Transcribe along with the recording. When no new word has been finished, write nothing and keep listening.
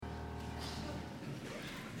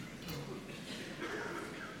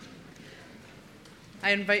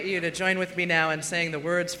I invite you to join with me now in saying the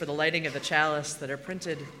words for the lighting of the chalice that are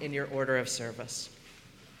printed in your order of service.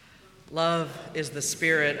 Love is the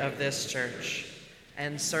spirit of this church,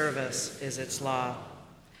 and service is its law.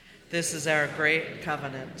 This is our great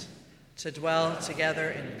covenant, to dwell together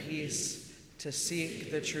in peace, to seek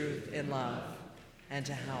the truth in love, and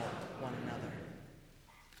to help one another.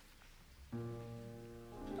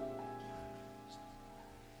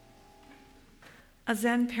 A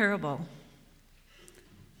Zen parable.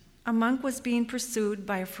 A monk was being pursued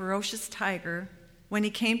by a ferocious tiger when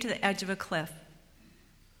he came to the edge of a cliff.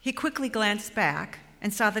 He quickly glanced back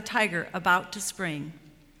and saw the tiger about to spring.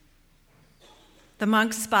 The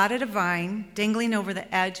monk spotted a vine dangling over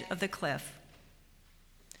the edge of the cliff.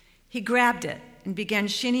 He grabbed it and began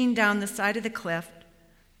shinning down the side of the cliff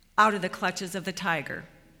out of the clutches of the tiger.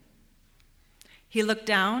 He looked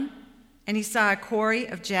down and he saw a quarry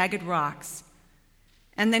of jagged rocks.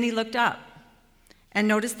 And then he looked up and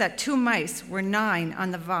noticed that 2 mice were gnawing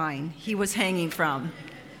on the vine he was hanging from.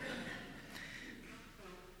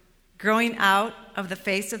 Growing out of the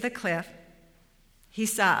face of the cliff, he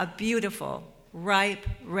saw a beautiful, ripe,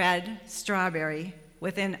 red strawberry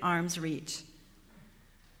within arm's reach.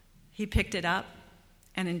 He picked it up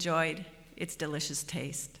and enjoyed its delicious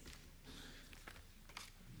taste.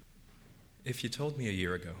 If you told me a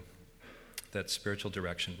year ago that spiritual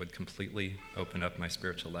direction would completely open up my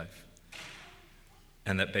spiritual life,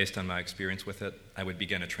 and that based on my experience with it, I would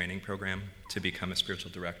begin a training program to become a spiritual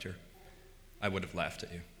director, I would have laughed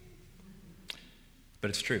at you. But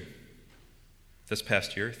it's true. This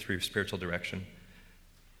past year, through spiritual direction,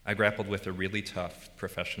 I grappled with a really tough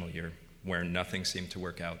professional year where nothing seemed to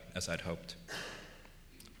work out as I'd hoped.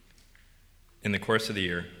 In the course of the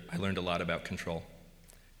year, I learned a lot about control,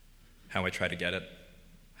 how I try to get it,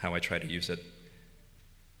 how I try to use it,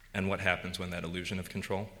 and what happens when that illusion of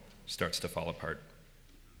control starts to fall apart.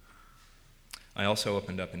 I also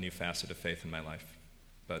opened up a new facet of faith in my life,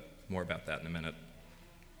 but more about that in a minute.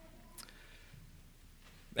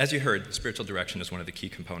 As you heard, spiritual direction is one of the key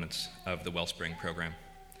components of the Wellspring program.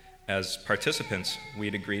 As participants,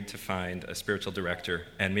 we'd agreed to find a spiritual director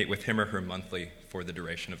and meet with him or her monthly for the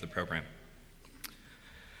duration of the program.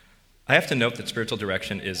 I have to note that spiritual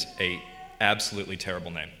direction is an absolutely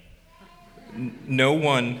terrible name. No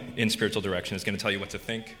one in spiritual direction is going to tell you what to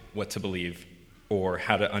think, what to believe, or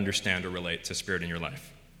how to understand or relate to spirit in your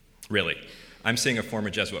life. Really. I'm seeing a former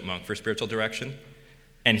Jesuit monk for spiritual direction,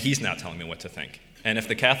 and he's not telling me what to think. And if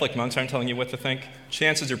the Catholic monks aren't telling you what to think,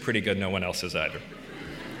 chances are pretty good no one else is either.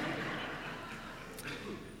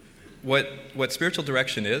 What spiritual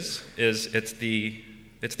direction is it's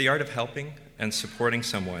the art of helping and supporting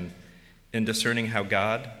someone in discerning how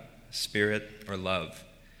God, spirit, or love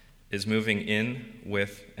is moving in,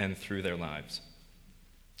 with, and through their lives,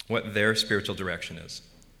 what their spiritual direction is.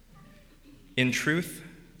 In truth,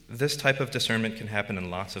 this type of discernment can happen in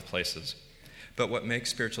lots of places, but what makes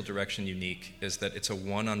spiritual direction unique is that it's a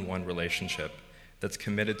one-on-one relationship that's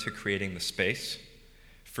committed to creating the space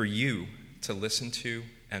for you to listen to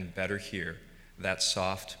and better hear that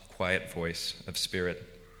soft, quiet voice of spirit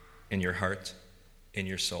in your heart, in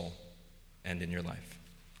your soul, and in your life.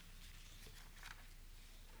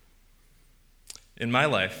 In my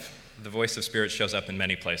life, the voice of spirit shows up in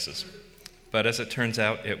many places, but as it turns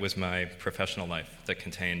out, it was my professional life that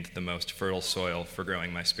contained the most fertile soil for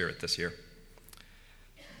growing my spirit this year.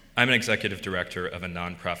 I'm an executive director of a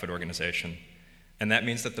nonprofit organization, and that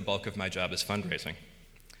means that the bulk of my job is fundraising.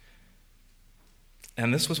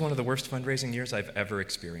 And this was one of the worst fundraising years I've ever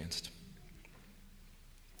experienced.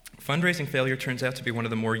 Fundraising failure turns out to be one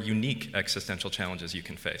of the more unique existential challenges you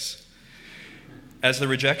can face. As the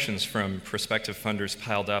rejections from prospective funders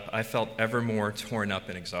piled up, I felt ever more torn up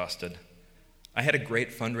and exhausted. I had a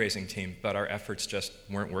great fundraising team, but our efforts just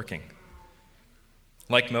weren't working.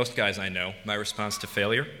 Like most guys I know, my response to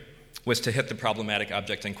failure was to hit the problematic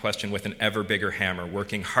object in question with an ever bigger hammer,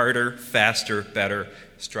 working harder, faster, better,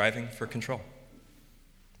 striving for control.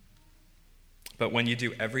 But when you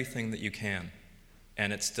do everything that you can,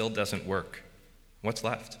 and it still doesn't work, what's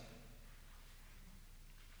left?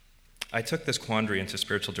 I took this quandary into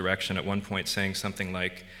spiritual direction at one point, saying something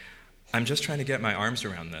like, I'm just trying to get my arms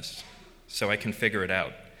around this so I can figure it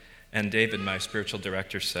out. And David, my spiritual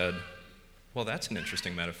director, said, well, that's an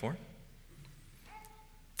interesting metaphor.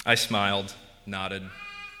 I smiled, nodded,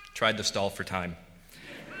 tried to stall for time.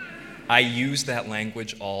 I use that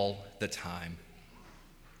language all the time.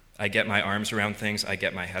 I get my arms around things, I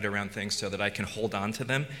get my head around things so that I can hold on to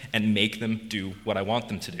them and make them do what I want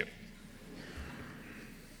them to do.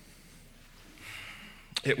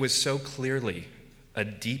 It was so clearly a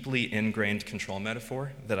deeply ingrained control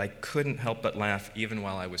metaphor that I couldn't help but laugh even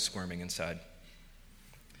while I was squirming inside.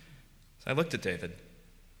 So I looked at David.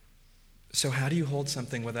 So how do you hold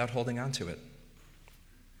something without holding on to it?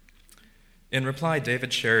 In reply,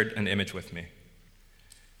 David shared an image with me.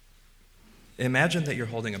 Imagine that you're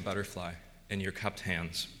holding a butterfly in your cupped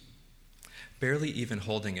hands, barely even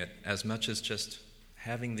holding it as much as just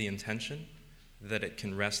having the intention that it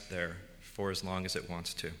can rest there for as long as it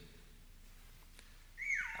wants to.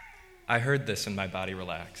 I heard this and my body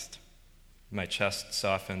relaxed. My chest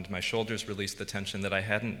softened, my shoulders released the tension that I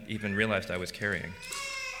hadn't even realized I was carrying.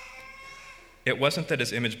 It wasn't that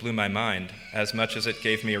his image blew my mind as much as it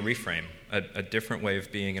gave me a reframe, a different way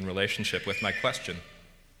of being in relationship with my question.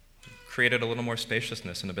 Created a little more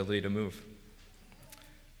spaciousness and ability to move.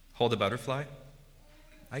 Hold a butterfly?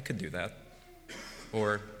 I could do that.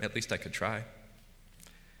 Or at least I could try.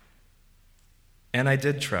 And I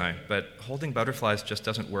did try, but holding butterflies just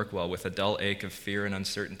doesn't work well with a dull ache of fear and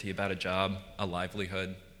uncertainty about a job, a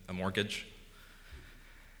livelihood, a mortgage.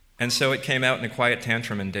 And so it came out in a quiet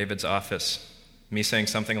tantrum in David's office, me saying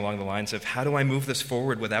something along the lines of, how do I move this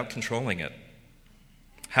forward without controlling it?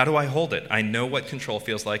 How do I hold it? I know what control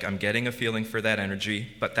feels like. I'm getting a feeling for that energy,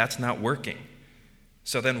 but that's not working.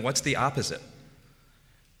 So then what's the opposite?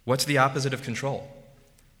 What's the opposite of control?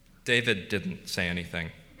 David didn't say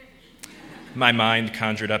anything. My mind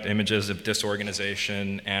conjured up images of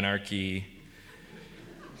disorganization, anarchy.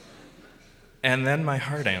 And then my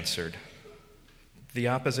heart answered. The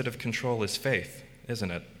opposite of control is faith,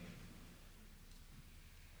 isn't it?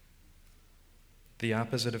 The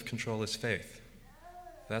opposite of control is faith.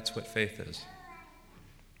 That's what faith is.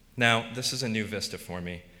 Now, this is a new vista for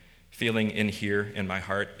me, feeling in here, in my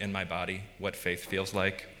heart, in my body, what faith feels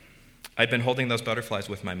like. I'd been holding those butterflies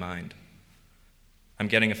with my mind. I'm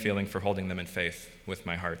getting a feeling for holding them in faith with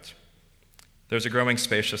my heart. There's a growing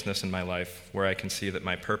spaciousness in my life where I can see that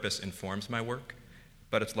my purpose informs my work,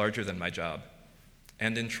 but it's larger than my job.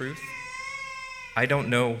 And in truth, I don't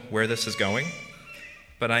know where this is going,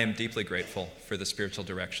 but I am deeply grateful for the spiritual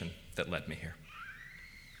direction that led me here.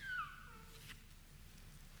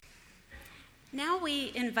 Now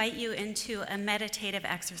we invite you into a meditative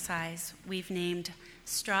exercise we've named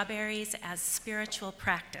Strawberries as Spiritual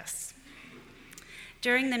Practice.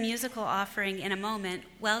 During the musical offering in a moment,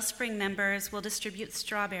 Wellspring members will distribute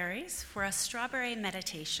strawberries for a strawberry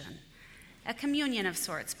meditation, a communion of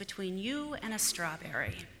sorts between you and a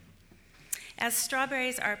strawberry. As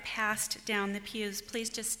strawberries are passed down the pews, please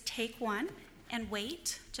just take one and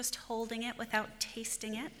wait, just holding it without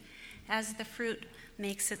tasting it, as the fruit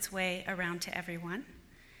makes its way around to everyone.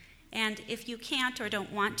 And if you can't or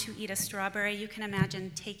don't want to eat a strawberry, you can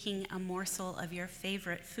imagine taking a morsel of your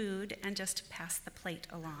favorite food and just pass the plate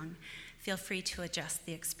along. Feel free to adjust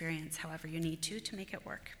the experience however you need to make it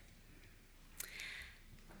work.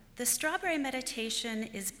 The strawberry meditation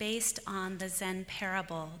is based on the Zen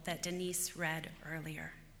parable that Denise read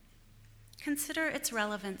earlier. Consider its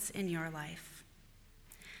relevance in your life.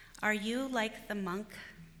 Are you like the monk,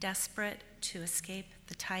 desperate to escape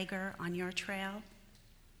the tiger on your trail?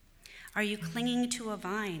 Are you clinging to a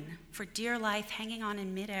vine for dear life, hanging on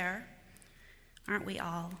in midair? Aren't we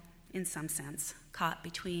all, in some sense, caught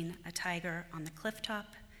between a tiger on the clifftop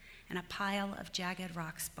and a pile of jagged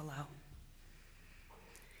rocks below?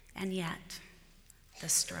 And yet, the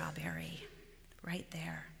strawberry, right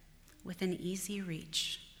there, within easy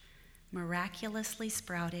reach, miraculously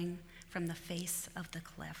sprouting from the face of the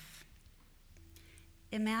cliff.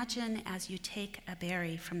 Imagine as you take a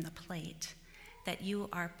berry from the plate that you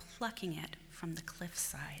are plucking it from the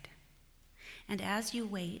cliffside. And as you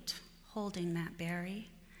wait, holding that berry,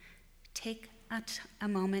 take a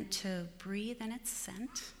moment to breathe in its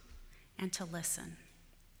scent and to listen.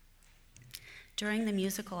 During the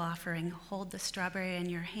musical offering, hold the strawberry in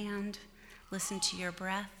your hand, listen to your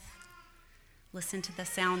breath, listen to the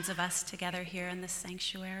sounds of us together here in this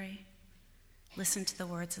sanctuary, listen to the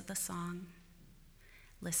words of the song,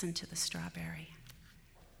 listen to the strawberry.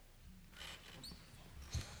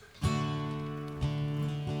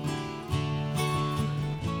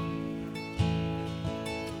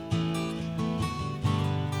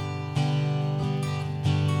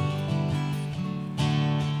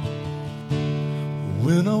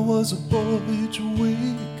 When I was a boy each week,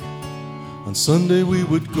 on Sunday we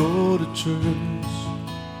would go to church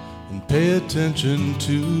and pay attention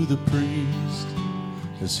to the priest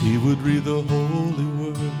as he would read the holy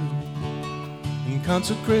word and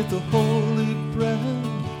consecrate the holy bread.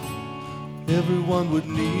 Everyone would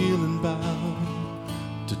kneel and bow.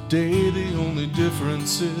 Today the only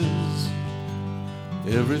difference is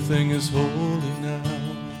everything is holy now.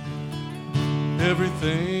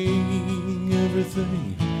 Everything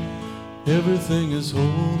is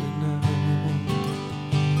holy now.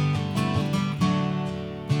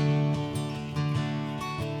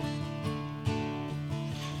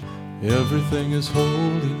 Everything is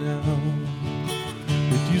holy now.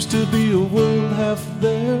 It used to be a world half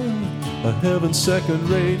there, a heaven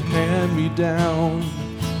second-rate hand-me-down.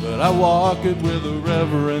 But I walk it with a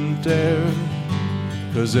reverent air,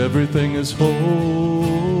 'cause everything is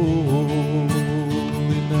holy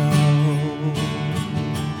now.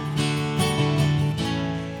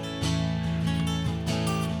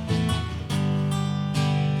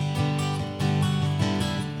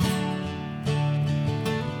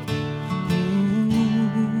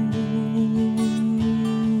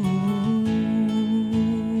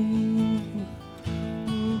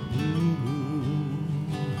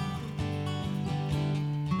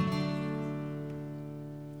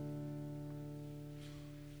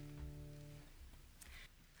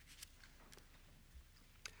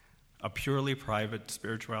 A purely private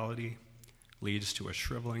spirituality leads to a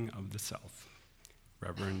shriveling of the self.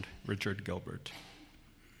 Reverend Richard Gilbert.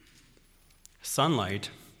 Sunlight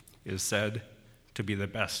is said to be the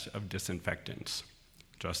best of disinfectants.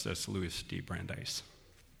 Justice Louis D. Brandeis.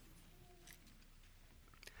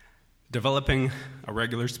 Developing a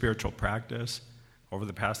regular spiritual practice over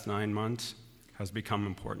the past 9 months has become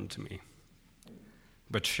important to me.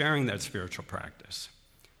 But sharing that spiritual practice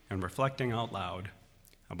and reflecting out loud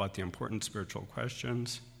about the important spiritual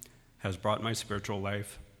questions has brought my spiritual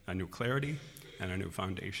life a new clarity and a new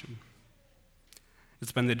foundation.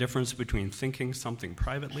 It's been the difference between thinking something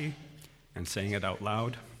privately and saying it out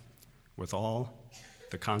loud, with all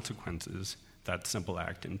the consequences that simple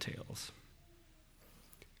act entails.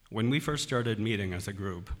 When we first started meeting as a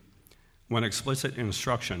group, one explicit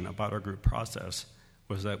instruction about our group process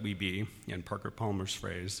was that we be, in Parker Palmer's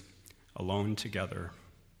phrase, alone together.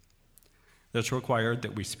 This required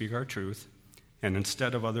that we speak our truth, and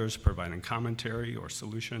instead of others providing commentary or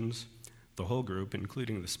solutions, the whole group,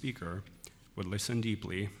 including the speaker, would listen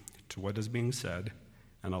deeply to what is being said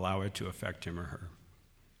and allow it to affect him or her.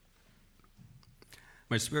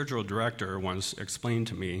 My spiritual director once explained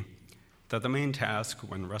to me that the main task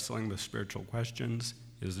when wrestling with spiritual questions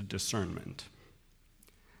is discernment.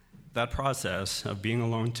 That process of being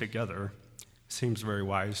alone together seems very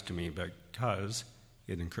wise to me because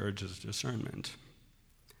it encourages discernment,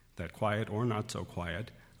 that quiet or not so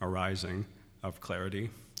quiet arising of clarity,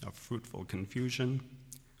 of fruitful confusion,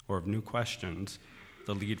 or of new questions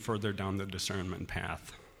that lead further down the discernment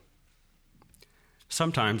path.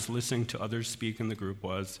 Sometimes listening to others speak in the group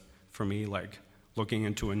was, for me, like looking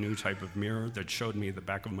into a new type of mirror that showed me the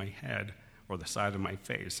back of my head or the side of my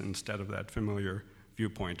face instead of that familiar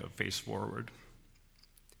viewpoint of face forward.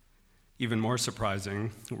 Even more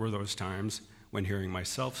surprising were those times when hearing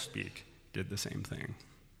myself speak did the same thing.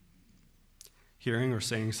 Hearing or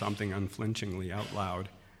saying something unflinchingly out loud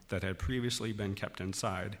that had previously been kept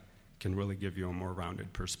inside can really give you a more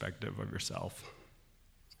rounded perspective of yourself.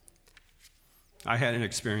 I had an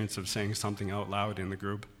experience of saying something out loud in the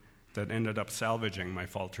group that ended up salvaging my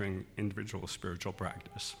faltering individual spiritual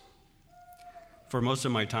practice. For most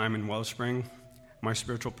of my time in Wellspring, my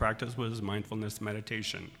spiritual practice was mindfulness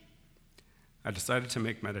meditation. I decided to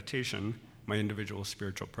make meditation my individual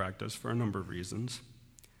spiritual practice for a number of reasons.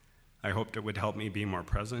 I hoped it would help me be more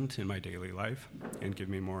present in my daily life and give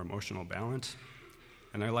me more emotional balance.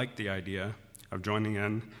 And I liked the idea of joining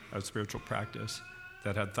in a spiritual practice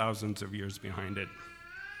that had thousands of years behind it.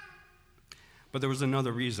 But there was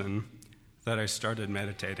another reason that I started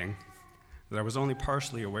meditating that I was only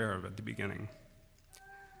partially aware of at the beginning.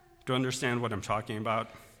 To understand what I'm talking about,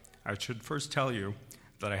 I should first tell you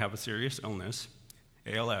that I have a serious illness,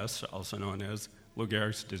 ALS, also known as Lou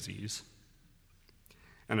Gehrig's disease.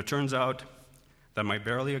 And it turns out that my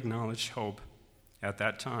barely acknowledged hope at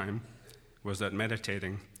that time was that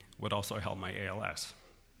meditating would also help my ALS,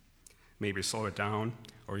 maybe slow it down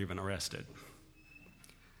or even arrest it.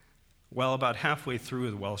 Well, about halfway through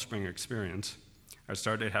the Wellspring experience, I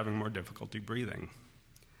started having more difficulty breathing,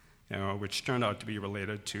 which turned out to be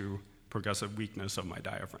related to progressive weakness of my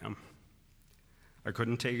diaphragm. I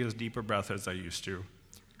couldn't take as deep a breath as I used to,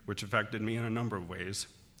 which affected me in a number of ways,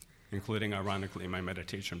 including, ironically, my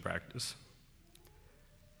meditation practice.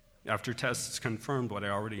 After tests confirmed what I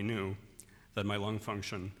already knew, that my lung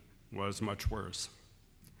function was much worse,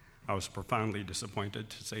 I was profoundly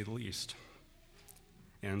disappointed, to say the least.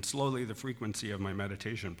 And slowly, the frequency of my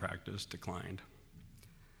meditation practice declined.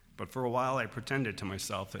 But for a while, I pretended to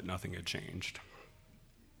myself that nothing had changed.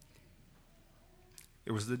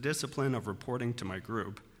 It was the discipline of reporting to my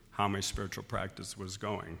group how my spiritual practice was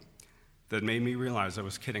going that made me realize I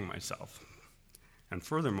was kidding myself. And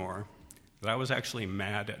furthermore, that I was actually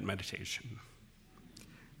mad at meditation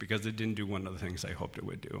because it didn't do one of the things I hoped it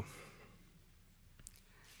would do.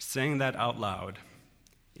 Saying that out loud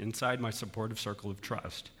inside my supportive circle of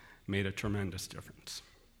trust made a tremendous difference.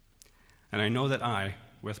 And I know that I,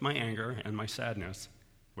 with my anger and my sadness,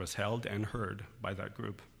 was held and heard by that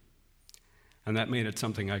group. And that made it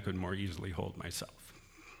something I could more easily hold myself.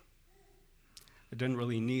 I didn't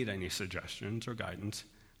really need any suggestions or guidance,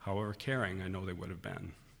 however caring I know they would have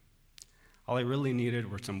been. All I really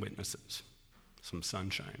needed were some witnesses, some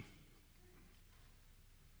sunshine.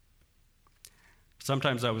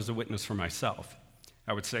 Sometimes I was a witness for myself.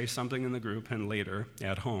 I would say something in the group, and later,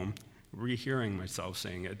 at home, rehearing myself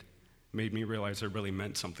saying it made me realize I really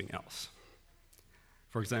meant something else.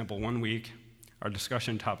 For example, one week, our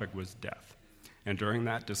discussion topic was death. And during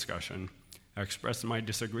that discussion, I expressed my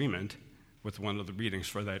disagreement with one of the readings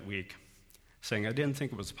for that week, saying I didn't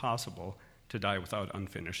think it was possible to die without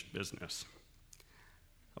unfinished business.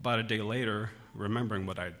 About a day later, remembering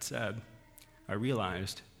what I had said, I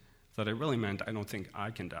realized that I really meant I don't think I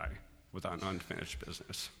can die without unfinished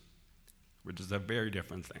business, which is a very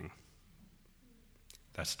different thing.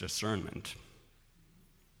 That's discernment.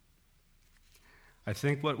 I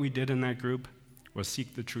think what we did in that group was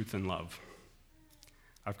seek the truth in love.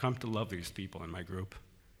 I've come to love these people in my group.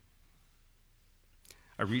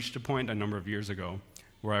 I reached a point a number of years ago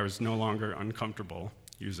where I was no longer uncomfortable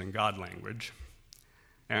using God language,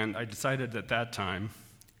 and I decided at that time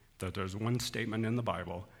that there's one statement in the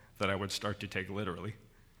Bible that I would start to take literally,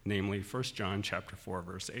 namely 1 John chapter 4,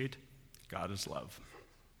 verse 8, God is love.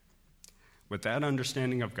 With that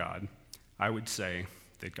understanding of God, I would say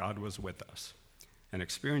that God was with us, and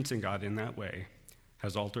experiencing God in that way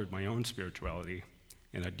has altered my own spirituality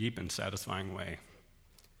in a deep and satisfying way.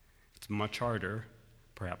 It's much harder,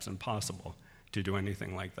 perhaps impossible, to do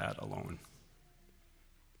anything like that alone.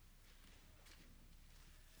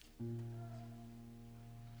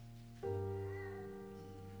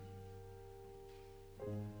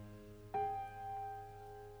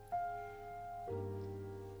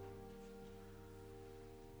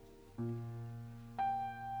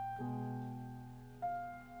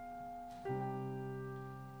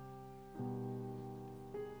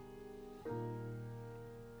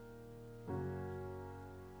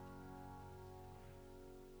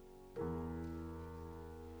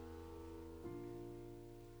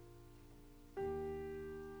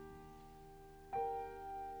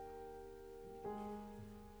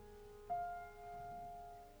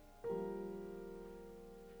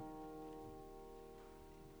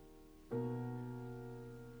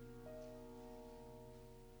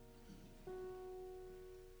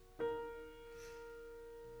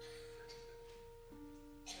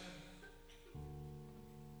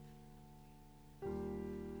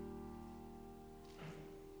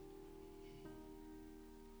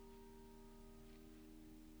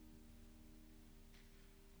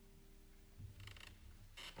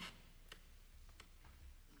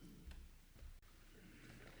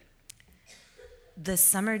 The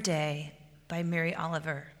Summer Day by Mary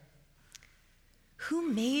Oliver. Who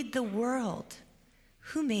made the world?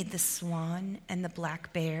 Who made the swan and the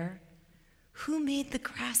black bear? Who made the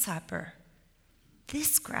grasshopper?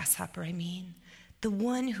 This grasshopper, I mean, the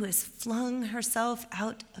one who has flung herself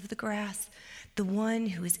out of the grass, the one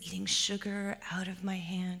who is eating sugar out of my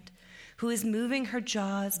hand, who is moving her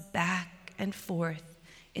jaws back and forth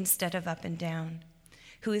instead of up and down,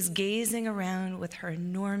 who is gazing around with her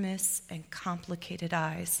enormous and complicated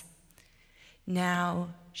eyes. Now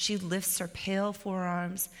she lifts her pale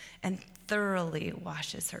forearms and thoroughly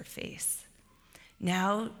washes her face.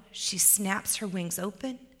 Now she snaps her wings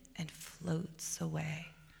open and floats away.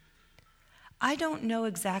 I don't know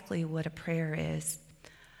exactly what a prayer is.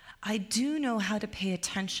 I do know how to pay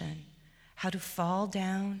attention, how to fall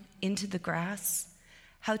down into the grass,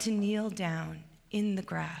 how to kneel down in the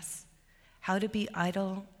grass, how to be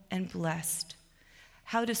idle and blessed,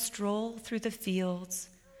 how to stroll through the fields,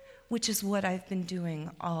 which is what I've been doing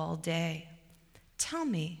all day. Tell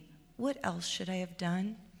me, what else should I have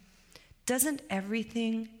done? Doesn't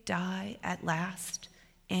everything die at last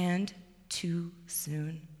and too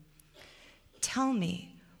soon? Tell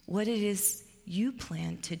me what it is you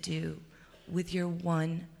plan to do with your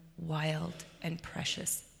one wild and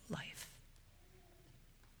precious life.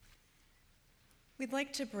 We'd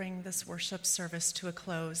like to bring this worship service to a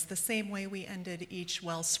close the same way we ended each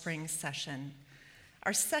Wellspring session.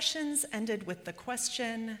 Our sessions ended with the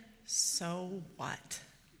question, so what?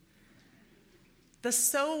 The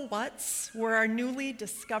so whats were our newly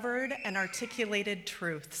discovered and articulated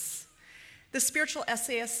truths. The spiritual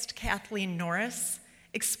essayist Kathleen Norris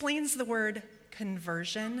explains the word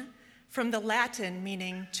conversion from the Latin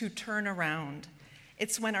meaning to turn around.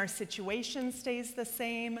 It's when our situation stays the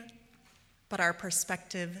same, but our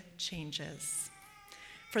perspective changes.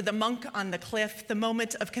 For the monk on the cliff, the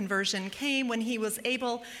moment of conversion came when he was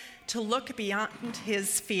able to look beyond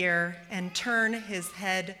his fear and turn his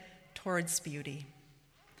head towards beauty.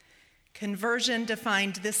 Conversion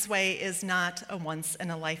defined this way is not a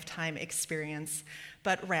once-in-a-lifetime experience,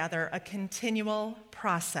 but rather a continual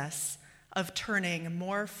process of turning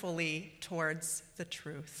more fully towards the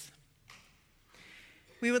truth.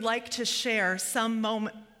 We would like to share some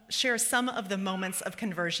of the moments of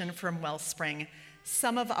conversion from Wellspring,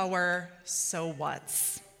 some of our so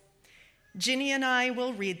whats. Ginny and I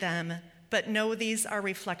will read them, but know these are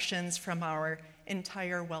reflections from our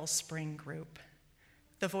entire Wellspring group.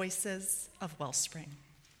 The Voices of Wellspring.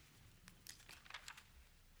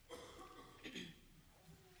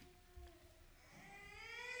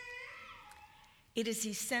 It is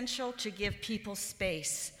essential to give people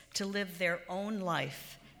space to live their own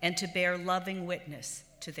life and to bear loving witness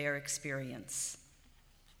to their experience.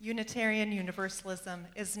 Unitarian Universalism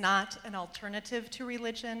is not an alternative to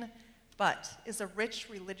religion, but is a rich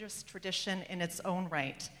religious tradition in its own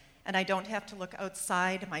right, and I don't have to look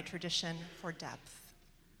outside my tradition for depth.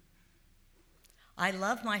 I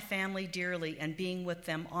love my family dearly, and being with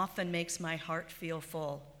them often makes my heart feel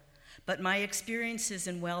full. But my experiences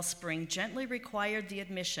in Wellspring gently required the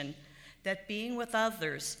admission that being with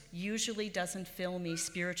others usually doesn't fill me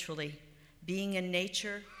spiritually. Being in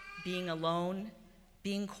nature, being alone,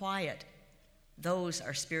 being quiet, those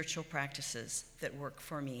are spiritual practices that work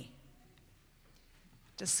for me.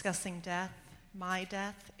 Discussing death, my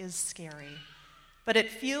death, is scary. But it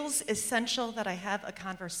feels essential that I have a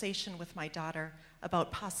conversation with my daughter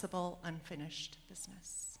about possible unfinished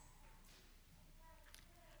business.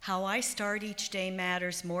 How I start each day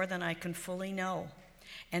matters more than I can fully know,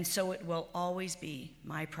 and so it will always be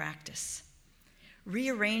my practice.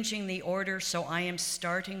 Rearranging the order so I am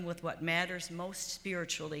starting with what matters most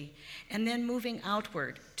spiritually and then moving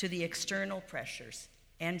outward to the external pressures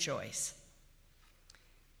and joys.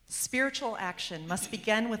 Spiritual action must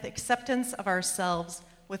begin with acceptance of ourselves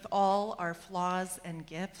with all our flaws and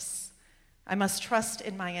gifts. I must trust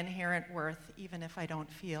in my inherent worth, even if I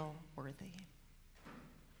don't feel worthy.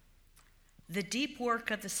 The deep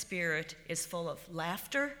work of the Spirit is full of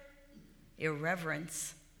laughter,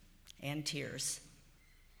 irreverence, and tears.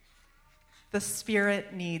 The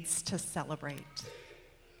Spirit needs to celebrate.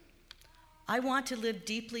 I want to live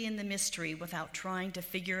deeply in the mystery without trying to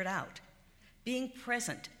figure it out. Being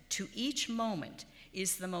present to each moment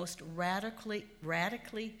is the most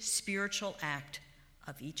radically spiritual act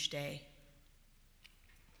of each day.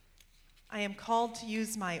 I am called to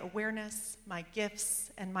use my awareness, my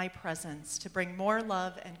gifts, and my presence to bring more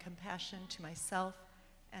love and compassion to myself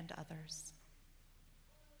and others.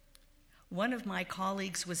 One of my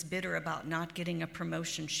colleagues was bitter about not getting a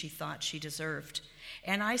promotion she thought she deserved,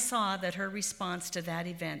 and I saw that her response to that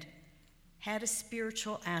event had a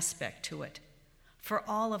spiritual aspect to it. For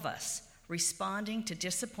all of us, responding to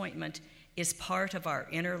disappointment is part of our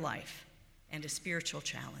inner life and a spiritual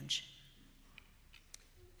challenge.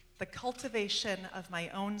 The cultivation of my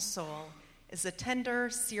own soul is a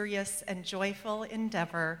tender, serious, and joyful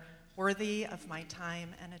endeavor worthy of my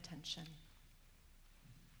time and attention.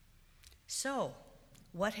 So,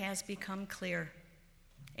 what has become clear?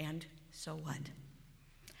 And so what?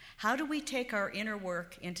 How do we take our inner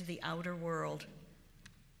work into the outer world?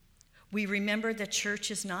 We remember that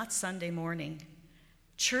church is not Sunday morning.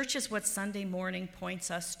 Church is what Sunday morning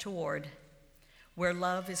points us toward, where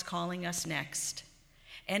love is calling us next.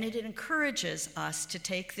 And it encourages us to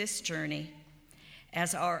take this journey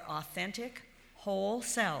as our authentic, whole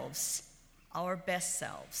selves, our best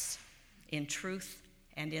selves, in truth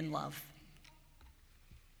and in love.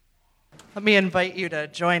 Let me invite you to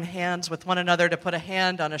join hands with one another, to put a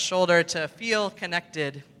hand on a shoulder, to feel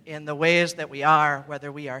connected in the ways that we are,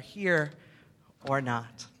 whether we are here or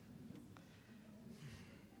not.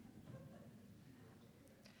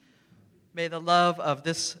 May the love of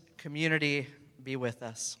this community be with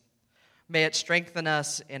us. May it strengthen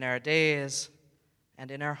us in our days and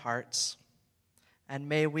in our hearts. And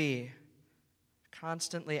may we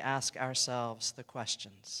constantly ask ourselves the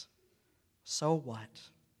questions, so what?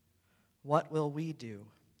 What will we do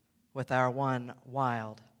with our one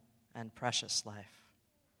wild and precious life?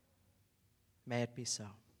 May it be so,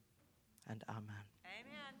 and amen.